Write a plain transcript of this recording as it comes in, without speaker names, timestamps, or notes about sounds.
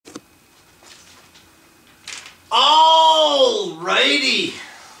Alrighty,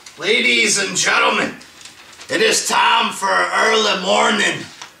 ladies and gentlemen, it is time for early morning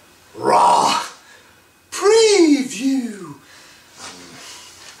Raw preview.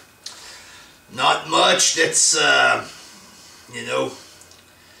 Not much that's,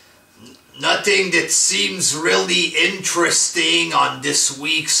 nothing that seems really interesting on this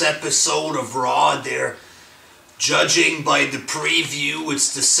week's episode of Raw there. Judging by the preview,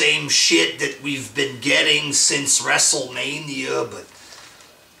 it's the same shit that we've been getting since WrestleMania, but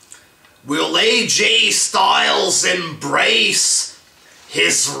will AJ Styles embrace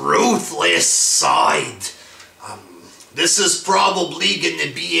his ruthless side? This is probably going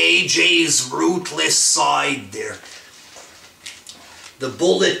to be AJ's ruthless side there. The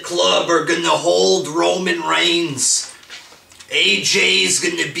Bullet Club are going to hold Roman Reigns. AJ's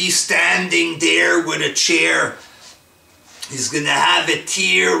going to be standing there with a chair. He's going to have a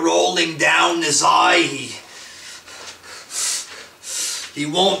tear rolling down his eye. He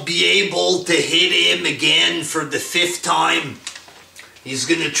won't be able to hit him again for the 5th time. He's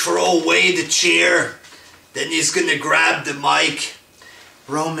going to throw away the chair. Then he's going to grab the mic.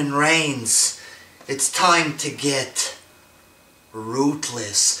 Roman Reigns, it's time to get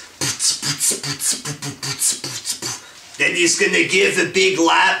ruthless. Then he's going to give a big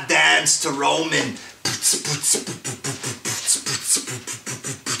lap dance to Roman.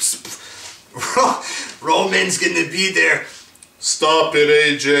 Roman's going to be there. Stop it,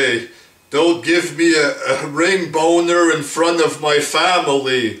 AJ. Don't give me a ring boner in front of my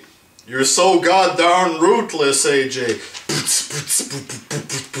family. You're so goddamn ruthless, AJ.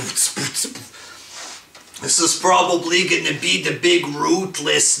 This is probably going to be the big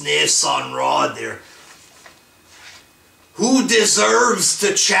ruthlessness on Raw there. Who deserves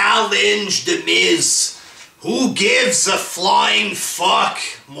to challenge The Miz? Who gives a flying fuck?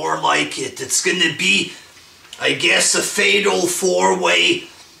 More like it. It's going to be, I guess, a fatal 4-way.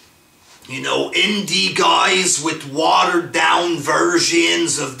 Indie guys with watered down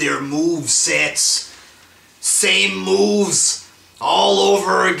versions of their move sets. Same moves all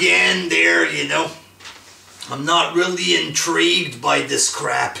over again there, I'm not really intrigued by this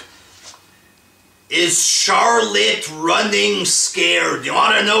crap. Is Charlotte running scared? You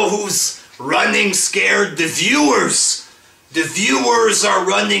want to know who's running scared? The viewers. The viewers are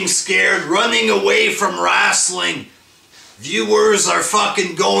running scared, running away from wrestling. Viewers are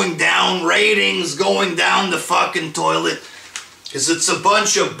fucking going down, ratings going down the fucking toilet. Because it's a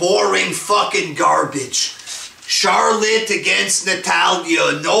bunch of boring fucking garbage. Charlotte against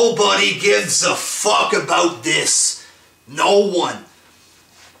Natalya. Nobody gives a fuck about this. No one.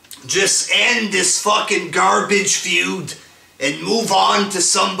 Just end this fucking garbage feud and move on to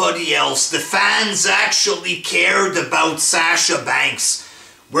somebody else. The fans actually cared about Sasha Banks.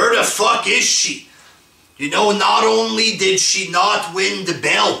 Where the fuck is she? Not only did she not win the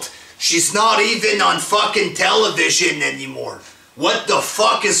belt, she's not even on fucking television anymore. What the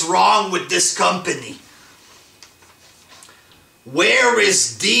fuck is wrong with this company? Where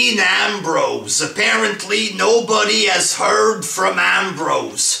is Dean Ambrose? Apparently nobody has heard from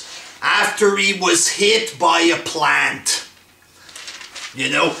Ambrose after he was hit by a plant.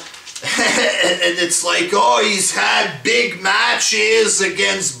 And it's like, oh, he's had big matches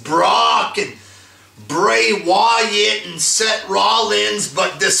against Brock and Bray Wyatt and Seth Rollins,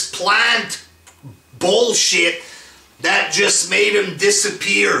 but this plant bullshit, that just made him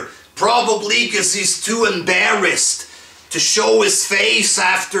disappear. Probably because he's too embarrassed to show his face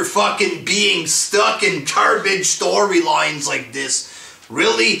after fucking being stuck in garbage storylines like this.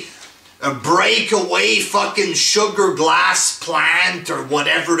 Really? A breakaway fucking sugar glass plant or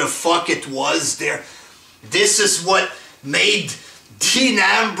whatever the fuck it was there. This is what made Dean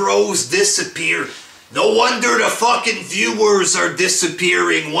Ambrose disappear. No wonder the fucking viewers are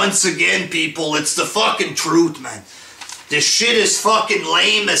disappearing. Once again, people, it's the fucking truth, man. This shit is fucking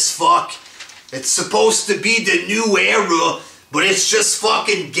lame as fuck. It's supposed to be the new era, but it's just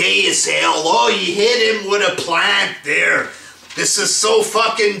fucking gay as hell. Oh, you hit him with a plant there. This is so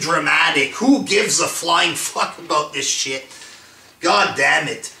fucking dramatic. Who gives a flying fuck about this shit? God damn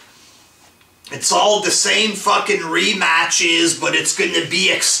it. It's all the same fucking rematches, but it's going to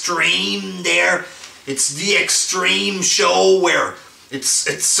be extreme there. It's the extreme show where it's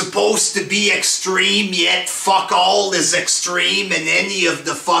supposed to be extreme, yet fuck all is extreme in any of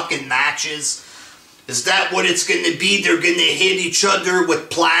the fucking matches. Is that what it's going to be? They're going to hit each other with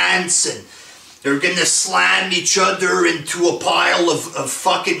plants and they're going to slam each other into a pile of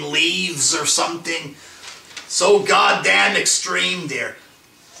fucking leaves or something. So goddamn extreme there.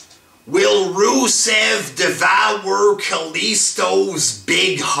 Will Rusev devour Kalisto's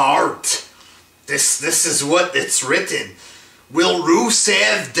big heart? This is what it's written. Will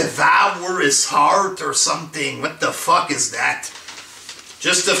Rusev devour his heart or something? What the fuck is that?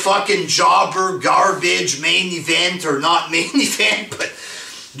 Just a fucking jobber garbage main event, or not main event, but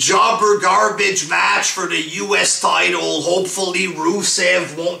jobber garbage match for the US title. Hopefully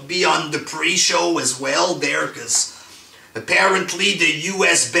Rusev won't be on the pre-show as well there, because apparently the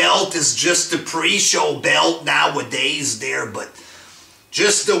US belt is just a pre-show belt nowadays there, but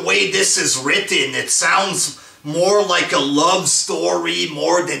just the way this is written, it sounds more like a love story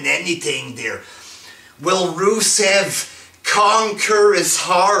more than anything there. Will Rusev conquer his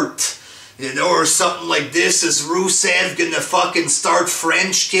heart? You know, or something like this. Is Rusev gonna fucking start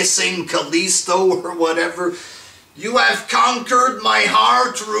French kissing Kalisto or whatever? You have conquered my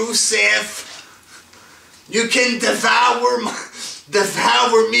heart, Rusev. You can devour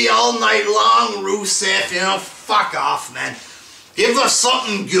me all night long, Rusev. You know, fuck off, man. Give us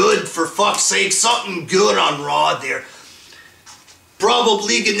something good, for fuck's sake. Something good on Raw there.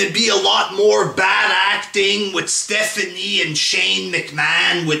 Probably going to be a lot more bad acting with Stephanie and Shane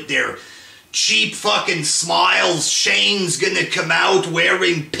McMahon with their cheap fucking smiles. Shane's going to come out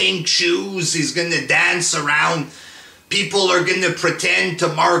wearing pink shoes. He's going to dance around. People are going to pretend to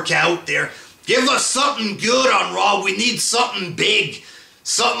mark out there. Give us something good on Raw. We need something big.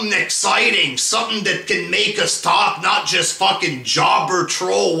 Something exciting. Something that can make us talk. Not just fucking jobber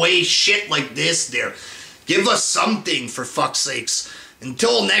throwaway shit like this there. Give us something, for fuck's sakes.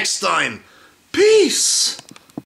 Until next time, peace!